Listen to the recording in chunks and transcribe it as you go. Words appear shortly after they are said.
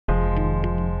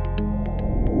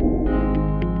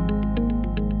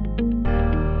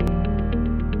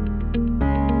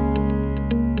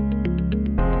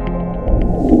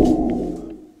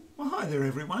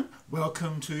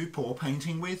Welcome to Pour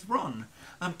Painting with Ron.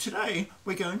 Today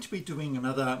we're going to be doing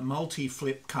another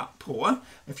multi-flip cup pour.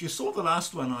 If you saw the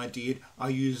last one I did, I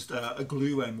used a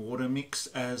glue and water mix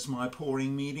as my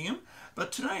pouring medium.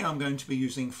 But today I'm going to be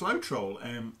using floetrol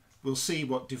and we'll see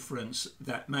what difference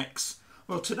that makes.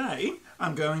 Well, today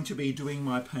I'm going to be doing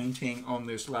my painting on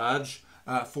this large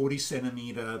 40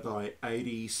 centimetre by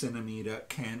 80 centimetre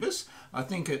canvas. I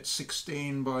think it's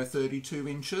 16 by 32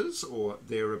 inches or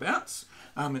thereabouts.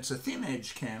 It's a thin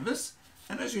edge canvas,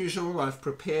 and as usual I've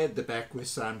prepared the back with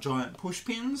some giant push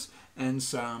pins and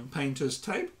some painter's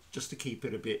tape just to keep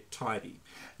it a bit tidy.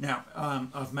 Now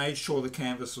I've made sure the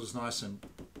canvas was nice and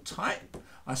tight.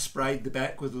 I sprayed the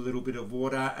back with a little bit of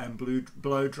water and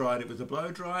blow dried it with a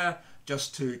blow dryer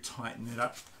just to tighten it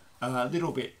up a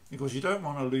little bit, because you don't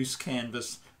want a loose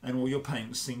canvas and all your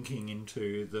paint sinking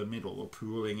into the middle or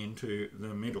pooling into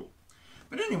the middle.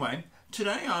 But anyway,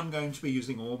 today I'm going to be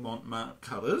using all Montmartre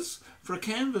colours. For a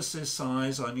canvas this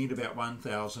size I need about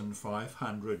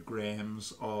 1,500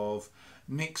 grams of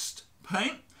mixed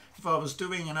paint. If I was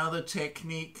doing another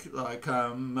technique like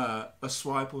a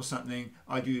swipe or something,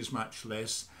 I'd use much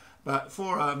less. But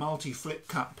for a multi-flip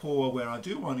cup pour where I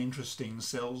do want interesting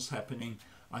cells happening,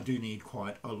 I do need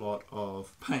quite a lot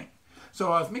of paint.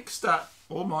 So I've mixed up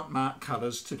all Montmartre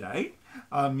colours today.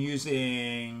 I'm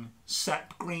using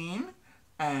sap green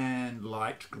and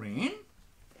light green.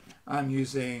 I'm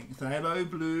using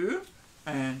phthalo blue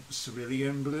and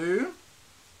cerulean blue,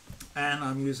 and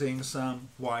I'm using some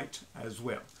white as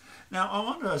well. Now I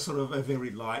want a sort of a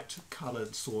very light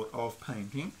coloured sort of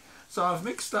painting, so I've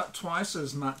mixed up twice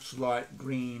as much light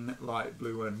green, light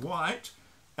blue and white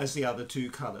as the other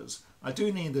two colours. I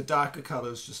do need the darker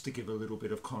colours just to give a little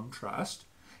bit of contrast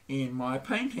in my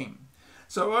painting.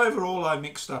 So overall I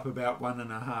mixed up about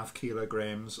 1.5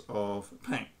 kilograms of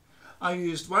paint. I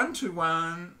used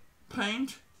 1:1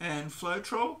 paint and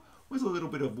floetrol with a little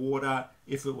bit of water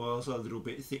if it was a little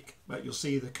bit thick, but you'll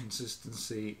see the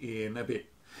consistency in a bit.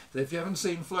 So if you haven't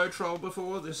seen floetrol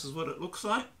before, this is what it looks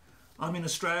like. I'm in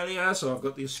Australia, so I've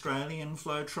got the Australian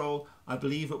floetrol. I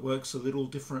believe it works a little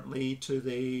differently to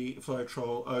the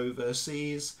floetrol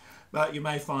overseas, but you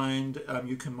may find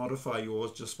you can modify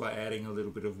yours just by adding a little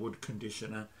bit of wood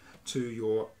conditioner to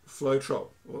your floetrol,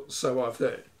 so I've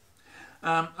heard.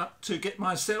 To get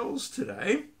my cells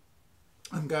today,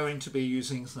 I'm going to be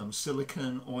using some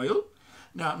silicone oil.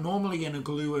 Now, normally in a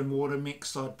glue and water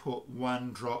mix, I'd put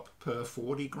 1 drop per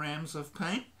 40 grams of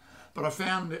paint. But I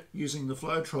found that using the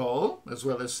floetrol as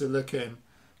well as silicone,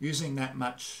 using that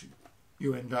much,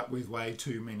 you end up with way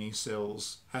too many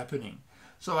cells happening.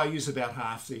 So I use about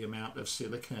half the amount of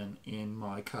silicone in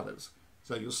my colours.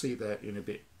 So you'll see that in a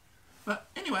bit. But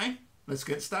anyway, let's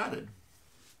get started.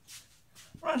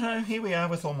 Righto, here we are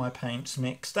with all my paints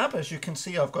mixed up. As you can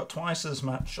see, I've got twice as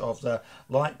much of the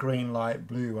light green, light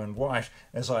blue and white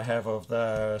as I have of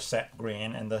the sap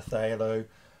green and the phthalo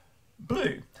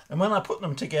blue. And when I put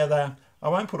them together, I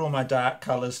won't put all my dark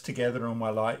colours together and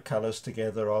my light colours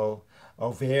together. I'll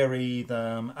vary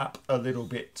them up a little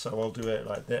bit. So I'll do it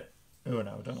like that. Oh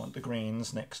no, I don't want the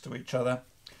greens next to each other.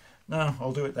 No,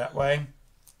 I'll do it that way.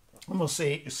 And we'll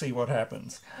see what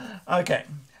happens. Okay,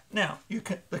 now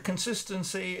the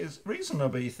consistency is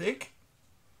reasonably thick.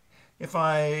 If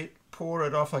I pour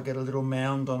it off, I get a little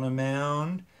mound on a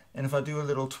mound. And if I do a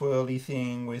little twirly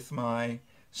thing with my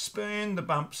spoon, the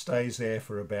bump stays there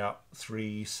for about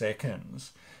 3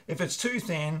 seconds. If it's too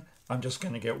thin, I'm just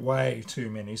going to get way too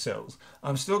many cells.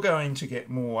 I'm still going to get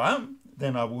more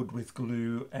than I would with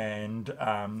glue and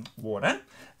water,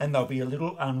 and they'll be a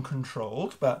little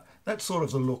uncontrolled, but that's sort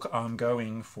of the look I'm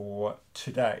going for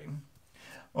today.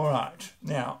 All right,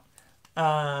 now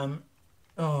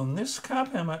on this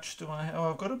cup, how much do I have?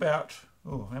 Oh, I've got about,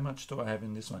 how much do I have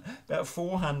in this one? About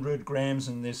 400 grams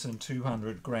in this and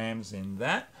 200 grams in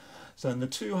that. So in the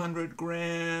 200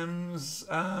 grams,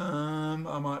 I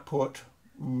might put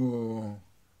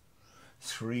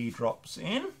 3 drops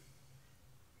in.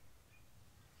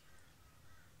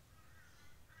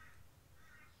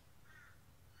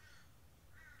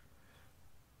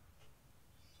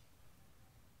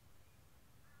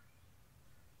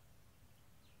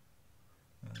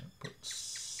 Put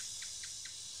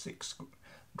 6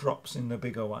 drops in the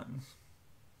bigger ones.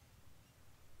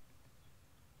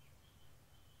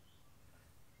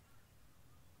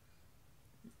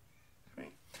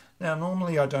 Now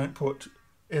normally I don't put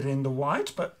it in the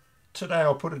white, but today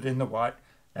I'll put it in the white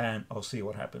and I'll see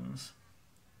what happens.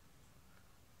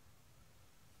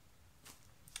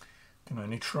 Can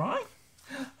only try.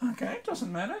 Okay, it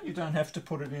doesn't matter. You don't have to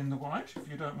put it in the white if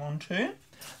you don't want to.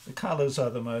 The colours are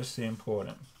the most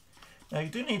important. Now you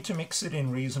do need to mix it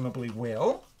in reasonably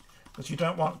well, because you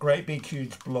don't want great big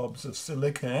huge blobs of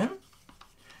silicone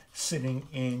sitting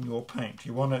in your paint.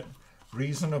 You want it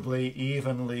reasonably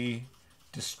evenly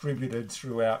distributed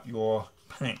throughout your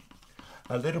paint.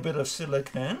 A little bit of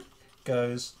silicone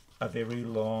goes a very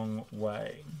long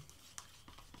way.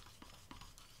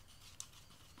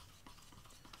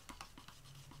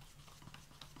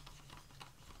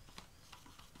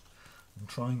 I'm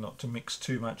trying not to mix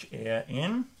too much air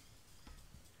in.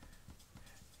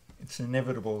 It's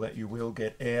inevitable that you will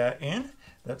get air in.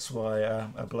 That's why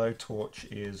a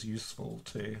blowtorch is useful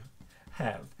to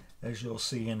have, as you'll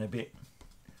see in a bit.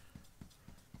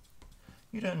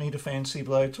 You don't need a fancy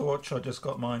blowtorch. I just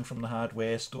got mine from the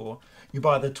hardware store. You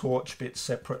buy the torch bit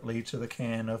separately to the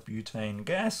can of butane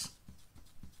gas.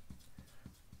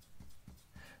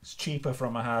 It's cheaper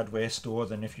from a hardware store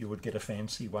than if you would get a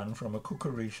fancy one from a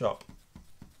cookery shop.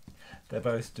 They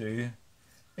both do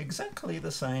exactly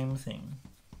the same thing.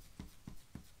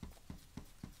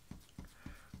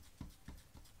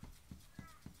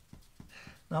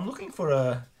 Now I'm looking for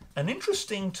an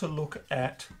interesting to look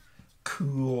at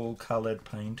cool coloured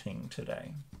painting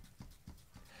today,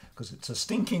 because it's a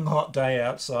stinking hot day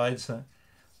outside, so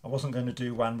I wasn't going to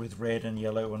do one with red and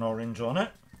yellow and orange on it.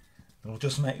 It'll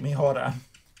just make me hotter.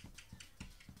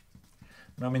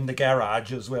 And I'm in the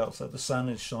garage as well, so the sun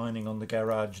is shining on the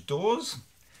garage doors,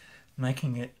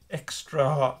 making it extra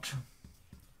hot.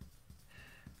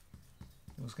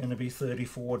 It was going to be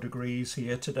 34 degrees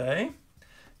here today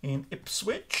in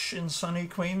Ipswich in sunny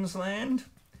Queensland,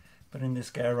 but in this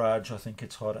garage I think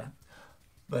it's hotter.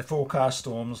 They forecast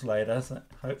storms later, so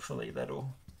hopefully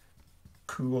that'll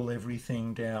cool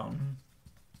everything down.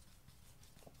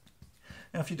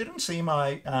 Now if you didn't see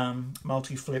my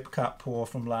multi-flip cut pour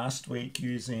from last week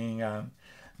using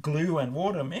glue and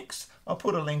water mix, I'll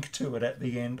put a link to it at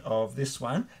the end of this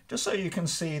one, just so you can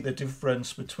see the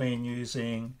difference between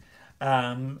using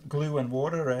glue and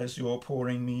water as your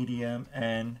pouring medium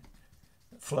and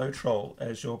floetrol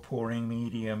as your pouring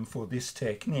medium for this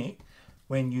technique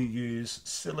when you use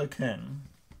silicone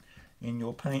in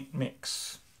your paint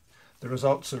mix. The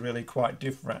results are really quite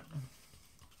different.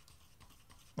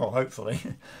 Well, hopefully.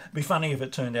 It'd be funny if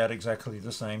it turned out exactly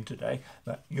the same today,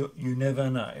 but you never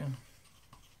know.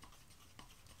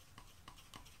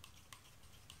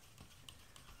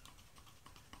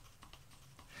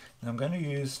 I'm going to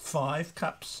use 5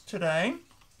 cups today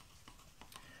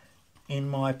in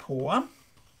my pour.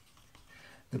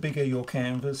 The bigger your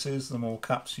canvas is, the more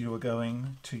cups you are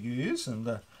going to use, and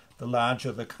the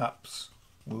larger the cups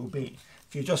will be.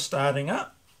 If you're just starting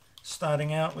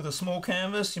out with a small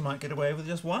canvas, you might get away with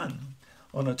just 1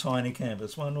 on a tiny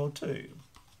canvas, 1 or 2.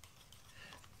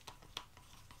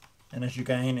 And as you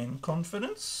gain in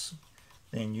confidence,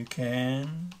 then you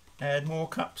can add more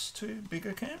cups to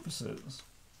bigger canvases.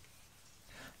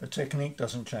 The technique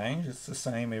doesn't change, it's the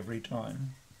same every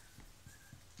time.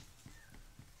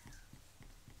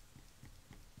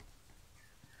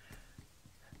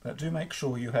 But do make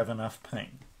sure you have enough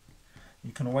paint.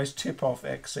 You can always tip off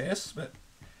excess, but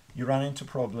you run into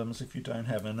problems if you don't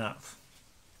have enough.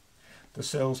 The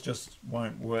cells just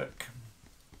won't work.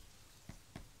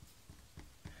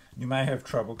 You may have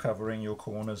trouble covering your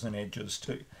corners and edges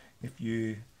too if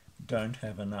you don't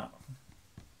have enough.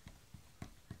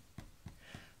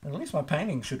 At least my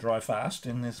painting should dry fast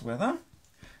in this weather.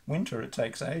 Winter it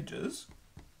takes ages.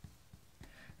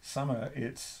 Summer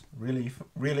it's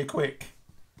really quick.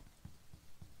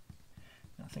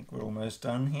 I think we're almost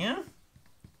done here.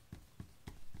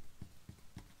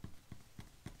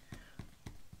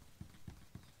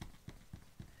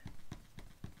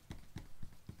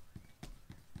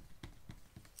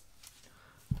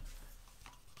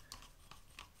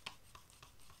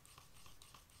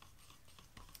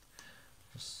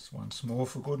 Just once more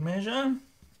for good measure.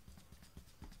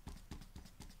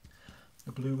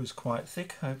 The blue is quite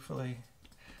thick, hopefully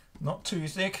not too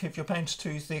thick. If your paint's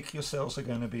too thick, your cells are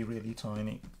going to be really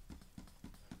tiny.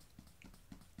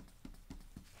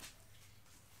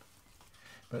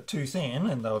 But too thin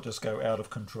and they'll just go out of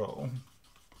control.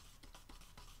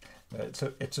 But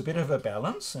it's a bit of a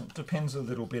balance, and it depends a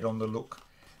little bit on the look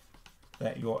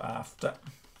that you're after.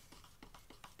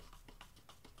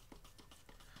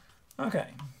 Okay,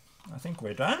 I think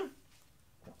we're done.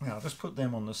 Now I'll just put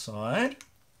them on the side.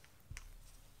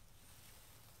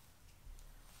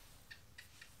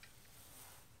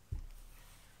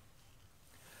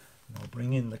 I'll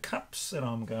bring in the cups that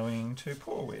I'm going to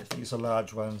pour with. These are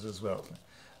large ones as well.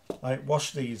 I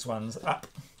wash these ones up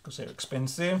because they're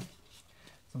expensive.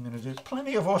 So I'm going to do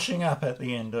plenty of washing up at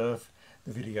the end of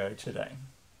the video today.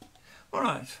 All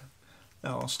right,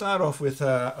 now I'll start off with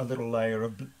a little layer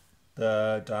of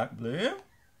the dark blue.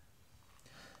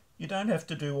 You don't have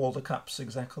to do all the cups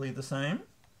exactly the same.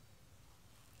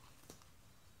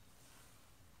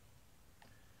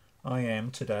 I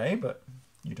am today, but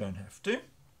you don't have to.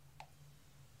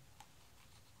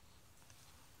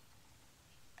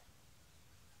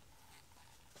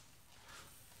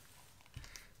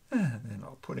 And then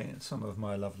I'll put in some of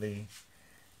my lovely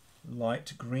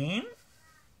light green.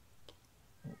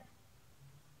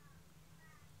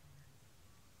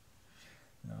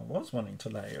 Now, I was wanting to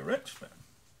layer it, but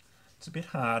it's a bit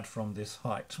hard from this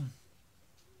height.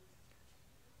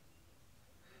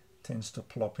 It tends to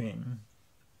plop in.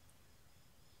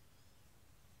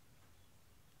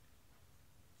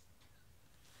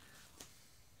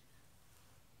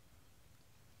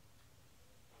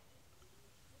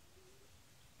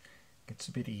 Gets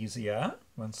a bit easier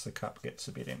once the cup gets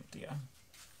a bit emptier.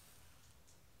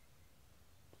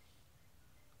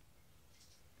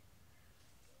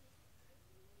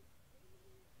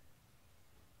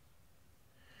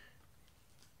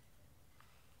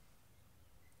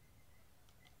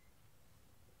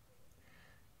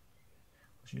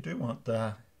 You do want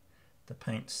the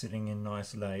paint sitting in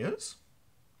nice layers.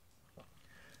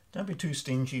 Don't be too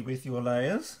stingy with your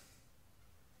layers,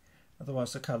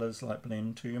 otherwise the colours like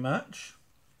blend too much.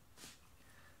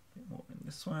 A bit more in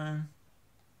this one.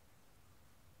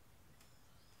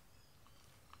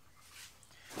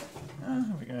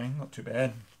 There we go, not too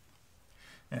bad.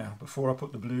 Now before I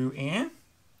put the blue in,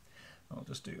 I'll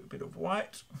just do a bit of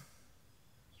white.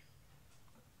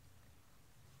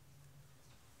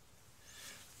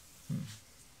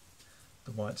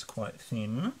 The white's quite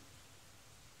thin.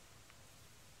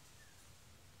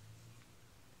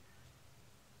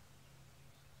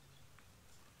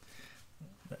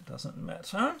 That doesn't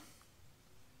matter.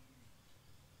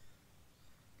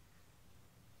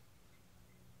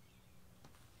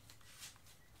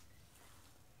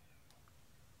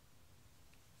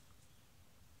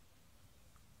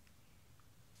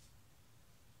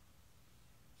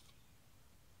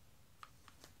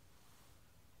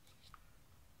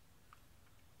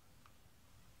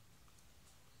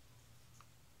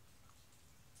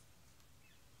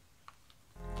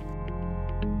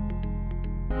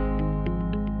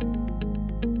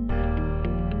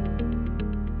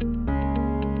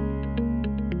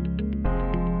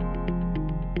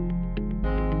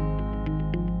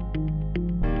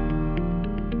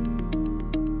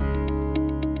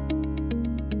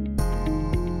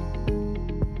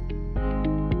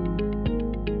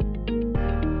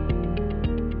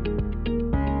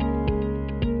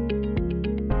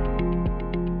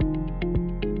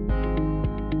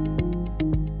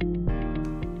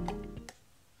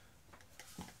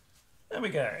 There we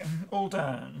go, all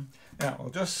done. Now I'll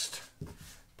just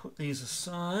put these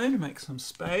aside, make some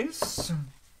space.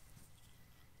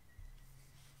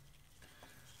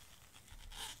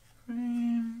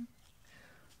 Bring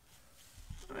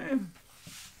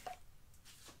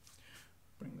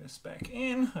this back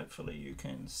in, hopefully you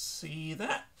can see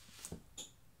that.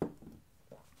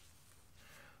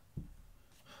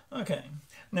 Okay,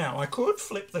 now I could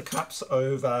flip the cups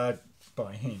over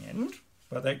by hand,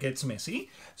 but that gets messy.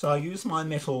 So I use my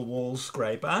metal wall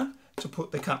scraper to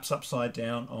put the cups upside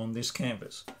down on this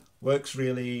canvas. Works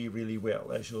really, really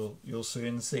well, as you'll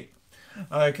soon see.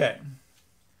 Okay,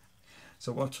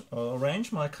 so I'll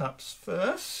arrange my cups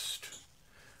first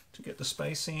to get the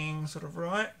spacing sort of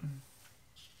right.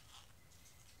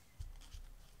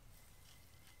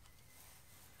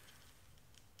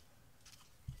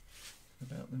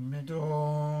 About the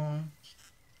middle,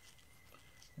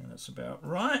 and that's about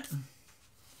right,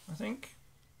 I think.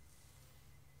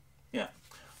 Yeah,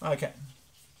 okay.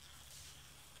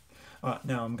 All right,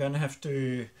 now I'm going to have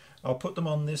to, I'll put them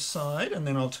on this side and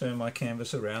then I'll turn my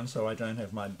canvas around so I don't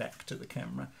have my back to the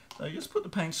camera. So you just put the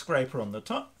paint scraper on the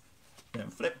top, then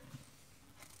flip.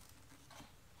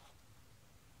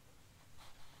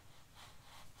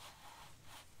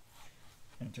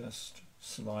 And just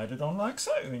slide it on like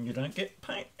so, and you don't get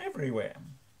paint everywhere.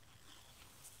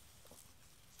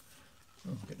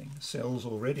 I'm getting cells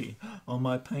already on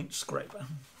my paint scraper.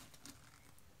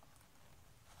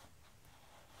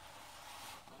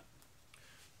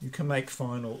 You can make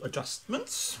final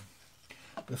adjustments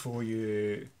before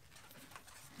you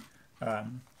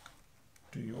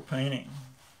do your painting.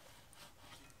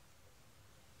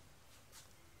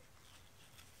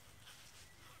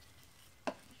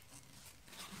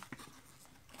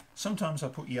 Sometimes I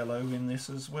put yellow in this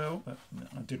as well, but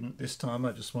I didn't this time.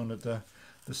 I just wanted the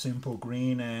simple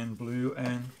green and blue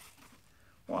and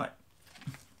white.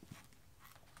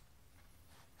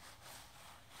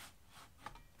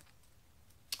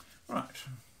 Right,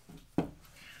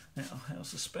 now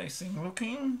how's the spacing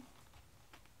looking?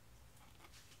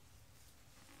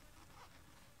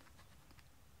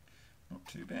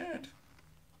 too bad.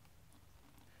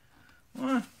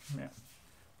 Well, now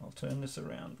I'll turn this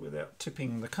around without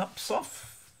tipping the cups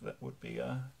off. That would be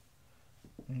an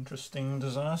interesting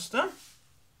disaster.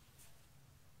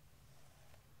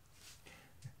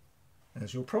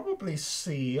 As you'll probably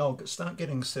see, I'll start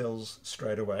getting cells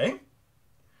straight away.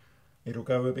 It'll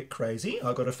go a bit crazy.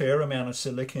 I've got a fair amount of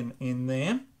silicone in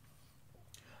there.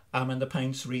 And the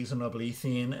paint's reasonably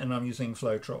thin, and I'm using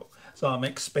floetrol. So I'm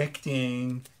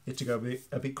expecting it to go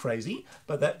a bit crazy,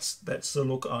 but that's the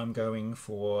look I'm going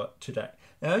for today.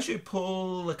 Now, as you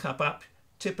pull the cup up,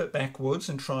 tip it backwards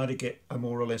and try to get a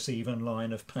more or less even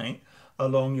line of paint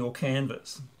along your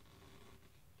canvas.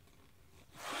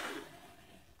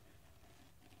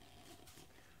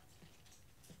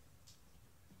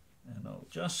 And I'll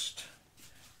just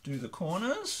do the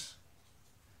corners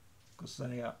because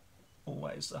they are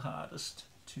always the hardest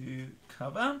to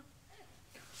cover,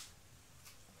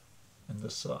 and the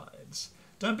sides.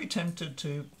 Don't be tempted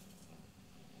to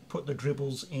put the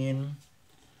dribbles in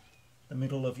the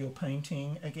middle of your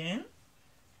painting again.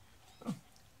 Oh,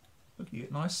 look, you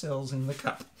get nice cells in the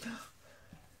cup.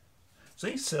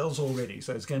 See, cells already,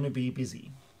 so it's going to be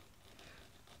busy.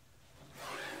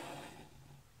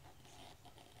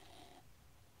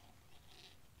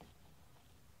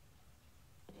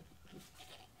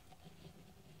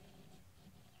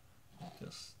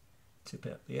 Just tip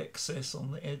out the excess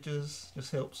on the edges,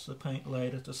 just helps the paint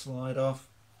later to slide off.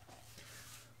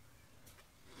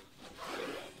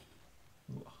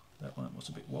 Ooh, that one was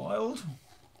a bit wild,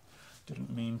 didn't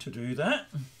mean to do that.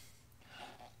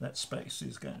 That space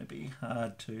is going to be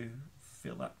hard to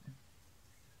fill up.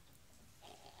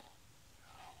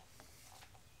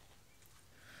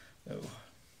 Oh.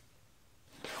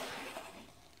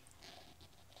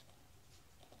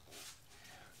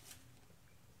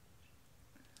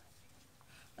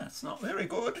 That's not very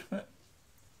good, but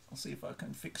I'll see if I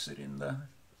can fix it in the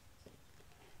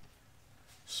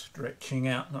stretching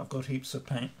out, and I've got heaps of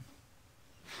paint.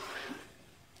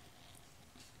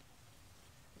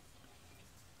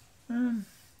 How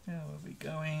are we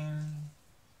going?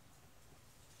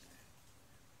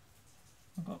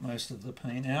 I've got most of the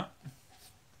paint out.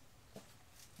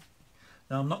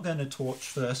 Now I'm not going to torch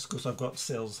first because I've got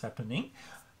cells happening.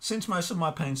 Since most of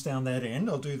my paint's down that end,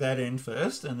 I'll do that end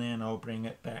first, and then I'll bring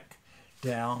it back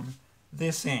down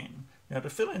this end. Now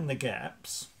to fill in the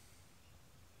gaps,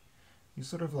 you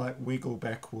sort of like wiggle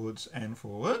backwards and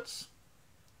forwards.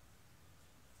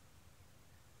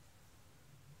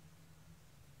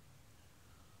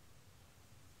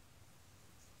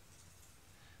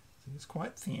 So it's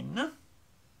quite thin.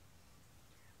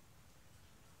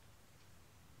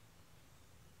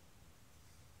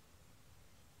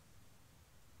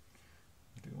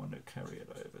 I want to carry it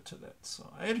over to that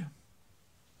side.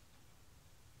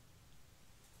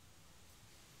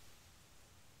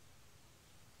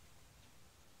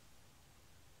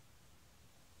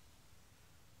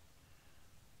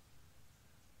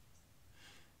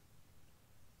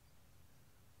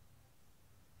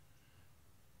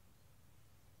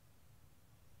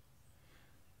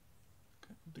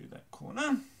 Okay, do that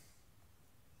corner.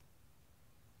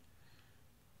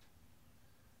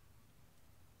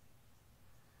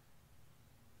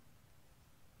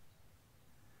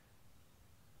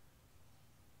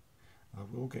 I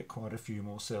will get quite a few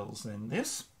more cells than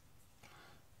this,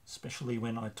 especially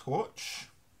when I torch.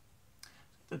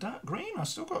 The dark green, I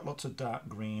still got lots of dark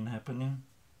green happening.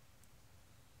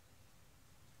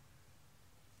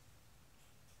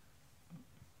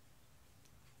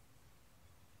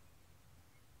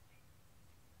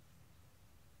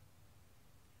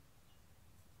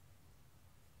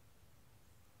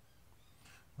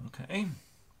 Okay,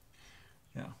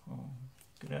 yeah, I'll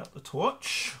get out the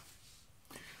torch.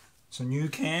 It's a new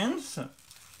can, so get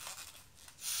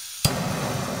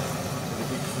a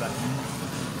big flatten.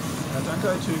 Now don't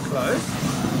go too close.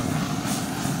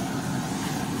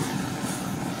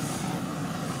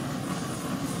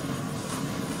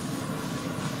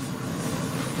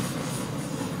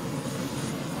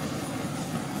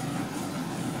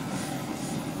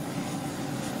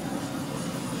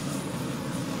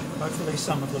 Hopefully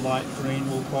some of the light green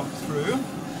will pop through,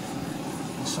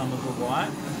 and some of the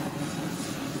white.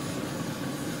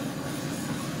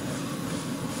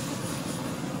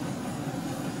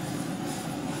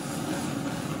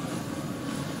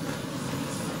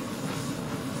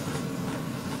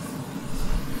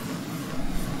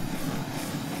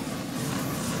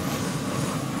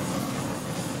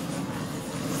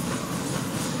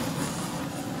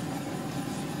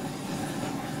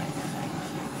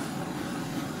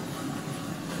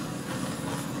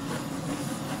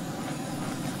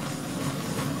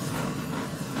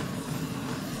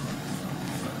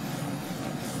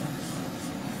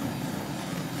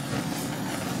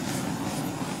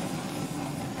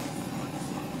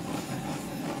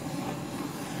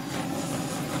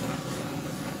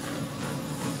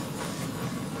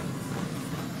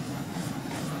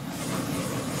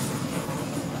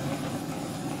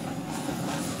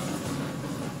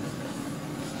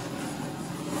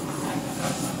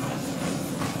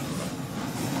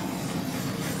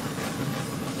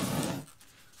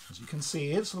 can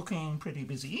see it's looking pretty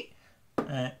busy.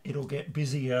 It'll get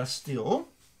busier still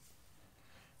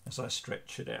as I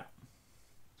stretch it out.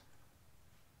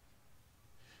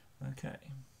 Okay.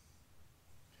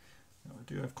 Now I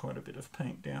do have quite a bit of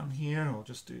paint down here. I'll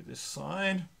just do this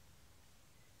side.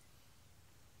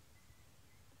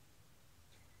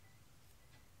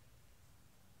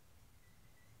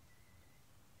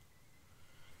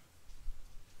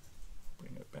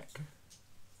 Bring it back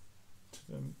to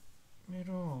the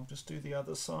middle. I'll just do the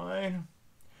other side.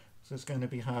 So it's going to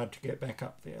be hard to get back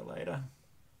up there later.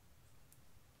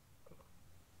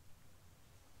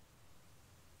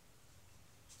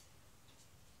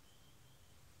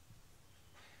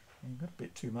 You've got a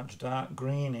bit too much dark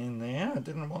green in there. I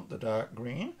didn't want the dark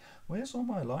green. Where's all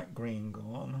my light green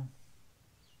gone?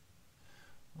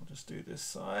 I'll just do this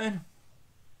side.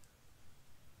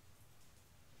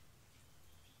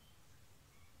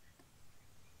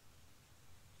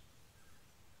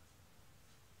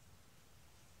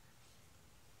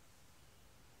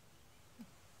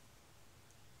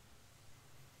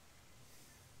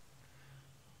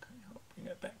 Okay, I'll bring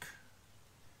it back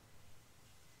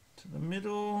to the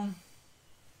middle.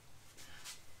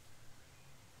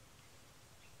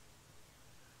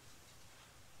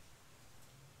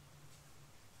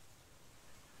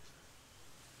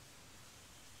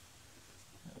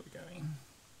 There we're going.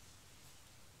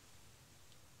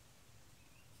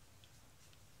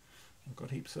 I've got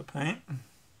heaps of paint.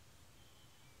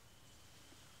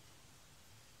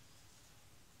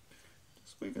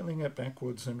 Just wiggling it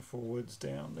backwards and forwards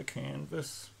down the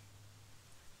canvas.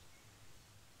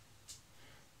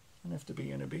 Don't have to be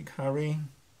in a big hurry.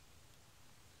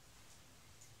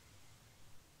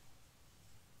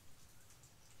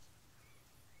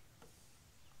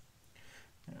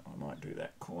 Now I might do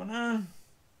that corner.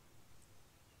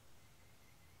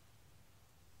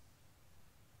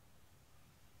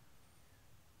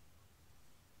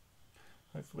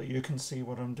 Hopefully you can see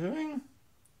what I'm doing.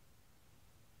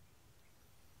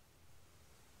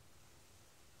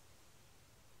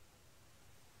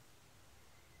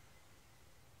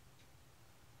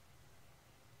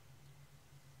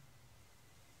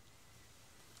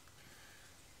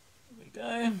 Go.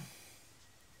 And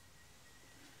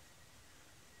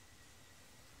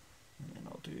then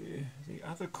I'll do the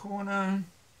other corner,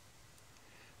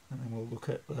 and then we'll look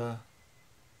at the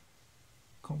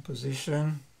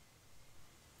composition.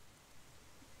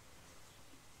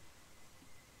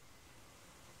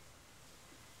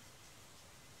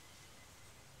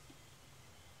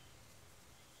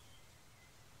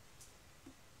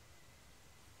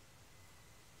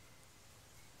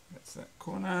 That's that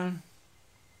corner.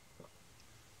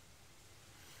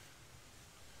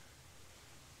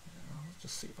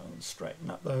 Just see if I can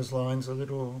straighten up those lines a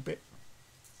little bit.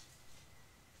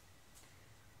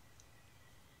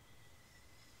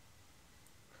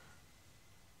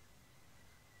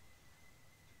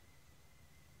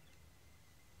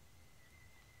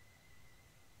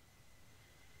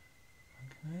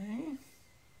 Okay.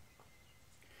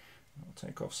 I'll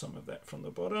take off some of that from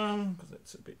the bottom because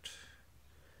it's a bit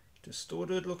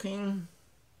distorted looking.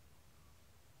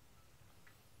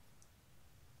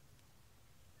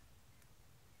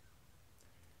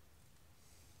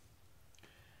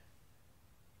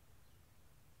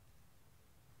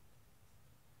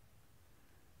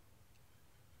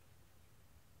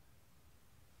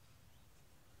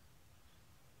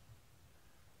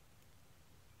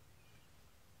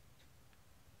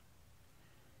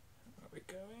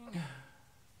 Going.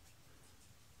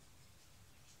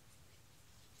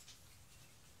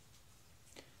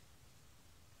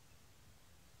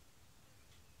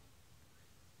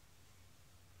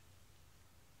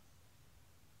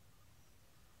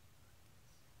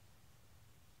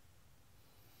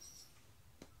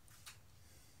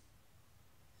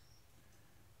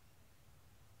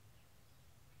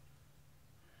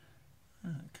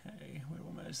 Okay, we're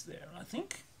almost there, I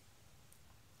think.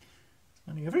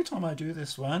 Only every time I do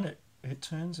this one, it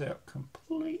turns out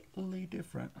completely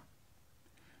different.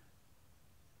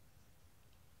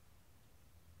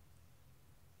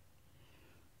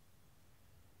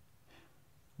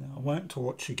 Now I won't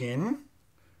torch again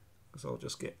because I'll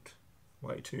just get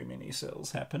way too many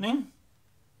cells happening.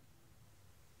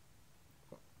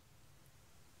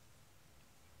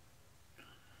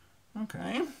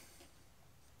 Okay.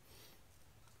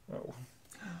 Well,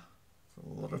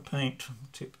 a lot of paint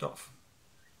tipped off.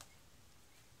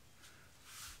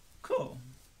 Cool.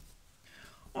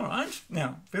 All right,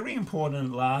 now very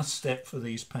important last step for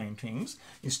these paintings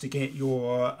is to get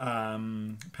your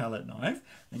palette knife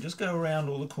and just go around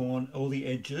all the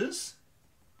edges,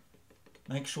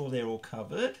 make sure they're all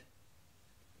covered,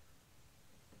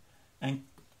 and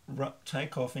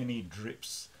take off any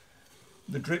drips.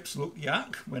 The drips look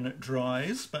yuck when it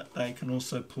dries, but they can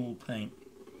also pull paint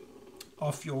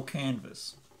off your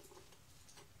canvas.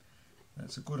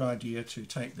 That's a good idea to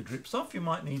take the drips off. You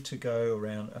might need to go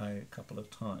around a couple of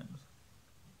times.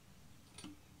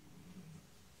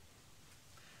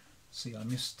 See, I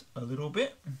missed a little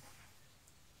bit.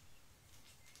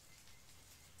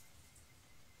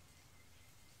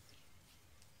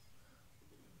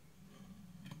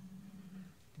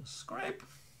 Just scrape,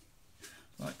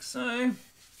 like so.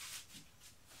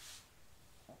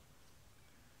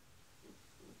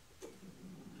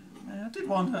 I did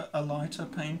want a lighter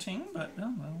painting, but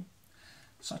oh well,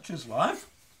 such is life.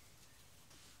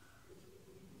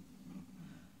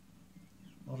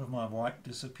 A lot of my white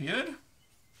disappeared,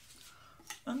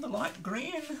 and the light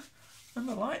green, and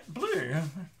the light blue.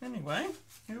 Anyway,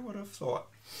 who would have thought?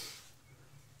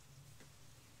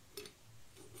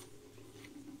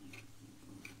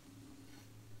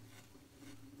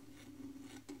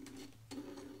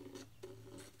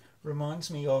 Reminds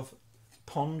me of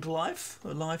pond life,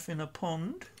 a life in a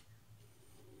pond.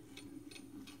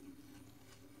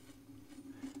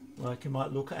 Like you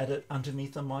might look at it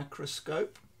underneath a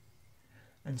microscope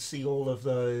and see all of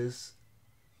those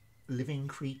living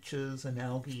creatures and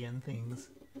algae and things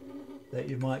that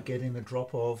you might get in a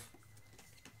drop of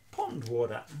pond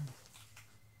water.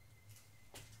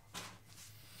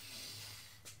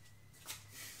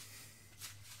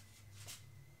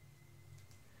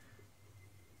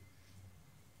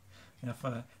 Now,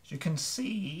 as you can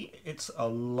see, it's a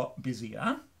lot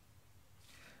busier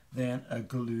than a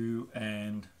glue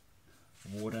and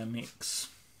water mix.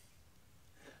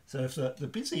 So if the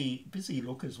busy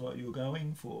look is what you're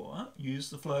going for, use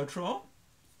the floetrol.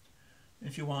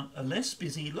 If you want a less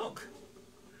busy look,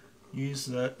 use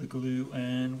the glue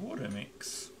and water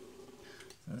mix.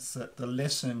 That's the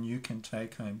lesson you can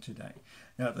take home today.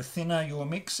 Now, the thinner your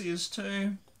mix is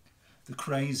too, the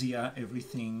crazier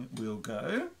everything will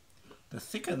go. The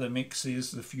thicker the mix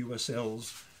is, the fewer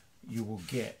cells you will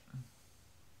get.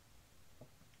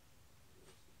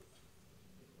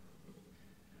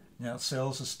 Now,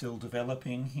 cells are still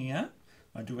developing here.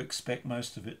 I do expect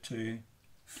most of it to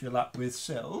fill up with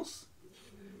cells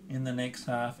in the next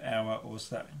half hour or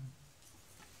so.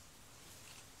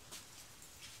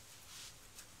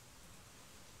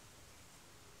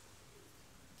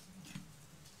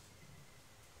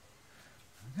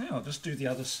 Okay, I'll just do the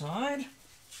other side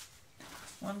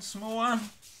once more.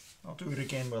 I'll do it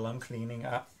again while I'm cleaning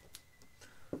up.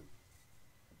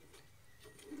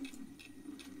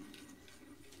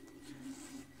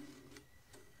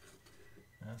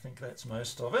 I think that's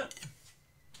most of it.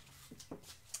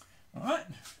 All right.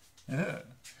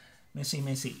 Messy,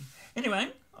 messy. Anyway,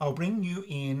 I'll bring you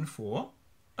in for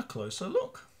a closer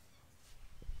look.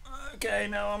 Okay,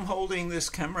 now I'm holding this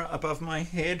camera above my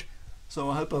head,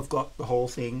 so I hope I've got the whole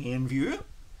thing in view.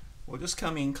 We'll just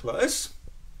come in close.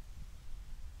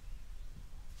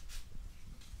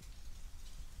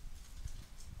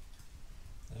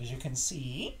 As you can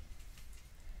see,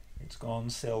 it's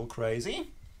gone cell crazy,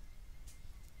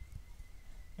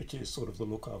 which is sort of the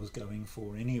look I was going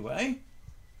for anyway.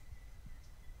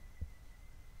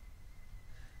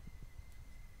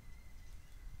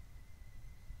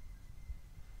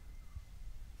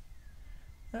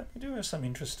 But we do have some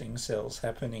interesting cells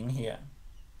happening here.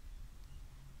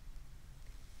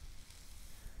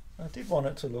 I did want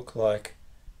it to look like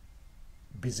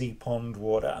busy pond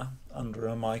water under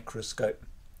a microscope.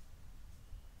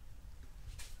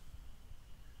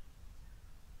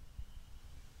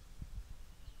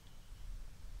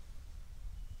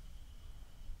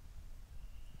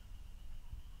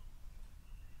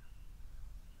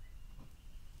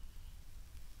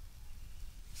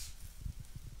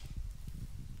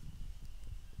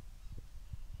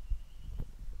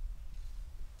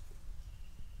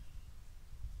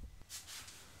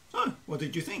 So, what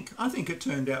did you think? I think it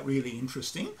turned out really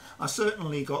interesting. I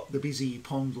certainly got the busy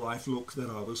pond life look that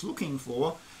I was looking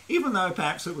for, even though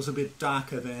perhaps it was a bit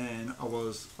darker than I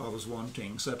was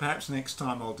wanting. So perhaps next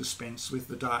time I'll dispense with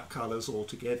the dark colours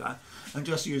altogether and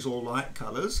just use all light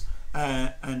colours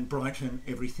and brighten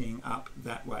everything up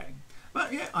that way.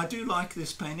 But yeah, I do like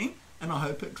this painting and I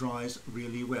hope it dries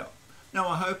really well. Now,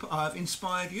 I hope I've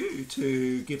inspired you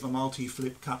to give a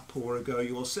multi-flip cut pour a go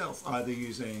yourself, either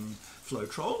using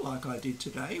floetrol like I did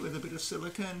today with a bit of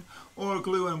silicone, or a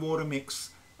glue and water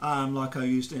mix like I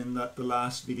used in the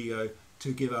last video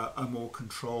to give a more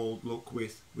controlled look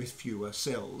with fewer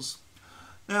cells.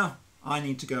 Now, I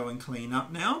need to go and clean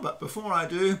up now, but before I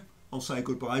do, I'll say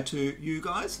goodbye to you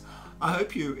guys. I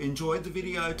hope you enjoyed the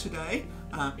video today.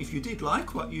 If you did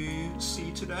like what you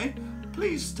see today,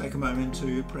 please take a moment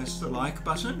to press the like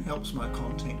button. Helps my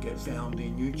content get found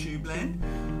in YouTube land.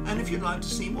 And if you'd like to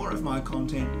see more of my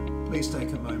content, please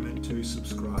take a moment to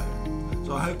subscribe.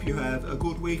 So I hope you have a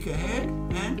good week ahead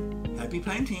and happy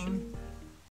painting.